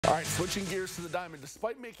All right, switching gears to the Diamond.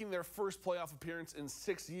 Despite making their first playoff appearance in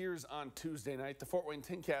 6 years on Tuesday night, the Fort Wayne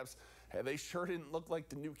TinCaps, they sure didn't look like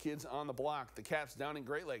the new kids on the block. The Caps down in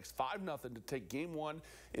Great Lakes 5-0 to take Game 1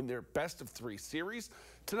 in their best-of-3 series.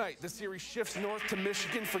 Tonight, the series shifts north to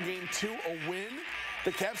Michigan for Game 2, a win.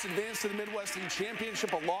 The Caps advance to the Midwest League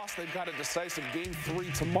Championship, a loss. They've got a decisive Game 3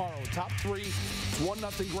 tomorrow. Top 3, it's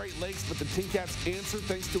 1-0 Great Lakes, but the TinCaps answer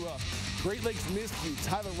thanks to a Great Lakes miscue.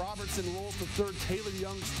 Tyler Robertson rolls to third. Taylor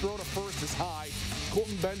Young's throw to first is high.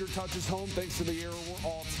 Colton Bender touches home thanks to the error. We're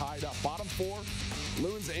all tied up. Bottom 4,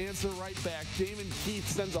 Loons answer right back. Damon Keith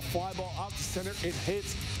sends a fly ball out to center. It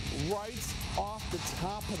hits right off the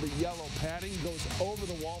top of the yellow padding, goes over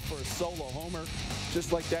the wall for a solo homer.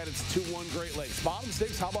 Just like that, it's 2-1 Great Lakes. Bottom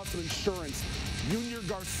 6, how about some insurance? Junior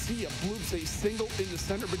Garcia bloops a single into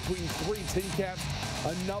center between 3 TinCaps.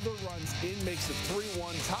 Another runs in, makes it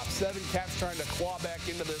 3-1. Top 7, Caps trying to claw back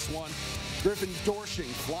into this one. Griffin Dorshing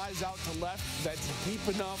flies out to left. That's deep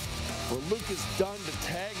enough for Lucas Dunn to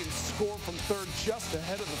tag and score from third just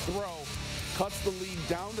ahead of the throw. Cuts the lead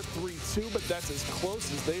down to 3-2, but that's as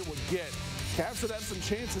close as they would get. Caps would have some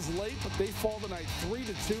chances late, but they fall tonight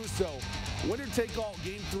 3-2. So winner take all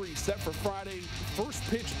Game 3 set for Friday. First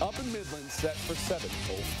pitch up in Midland set for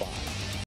 7:05.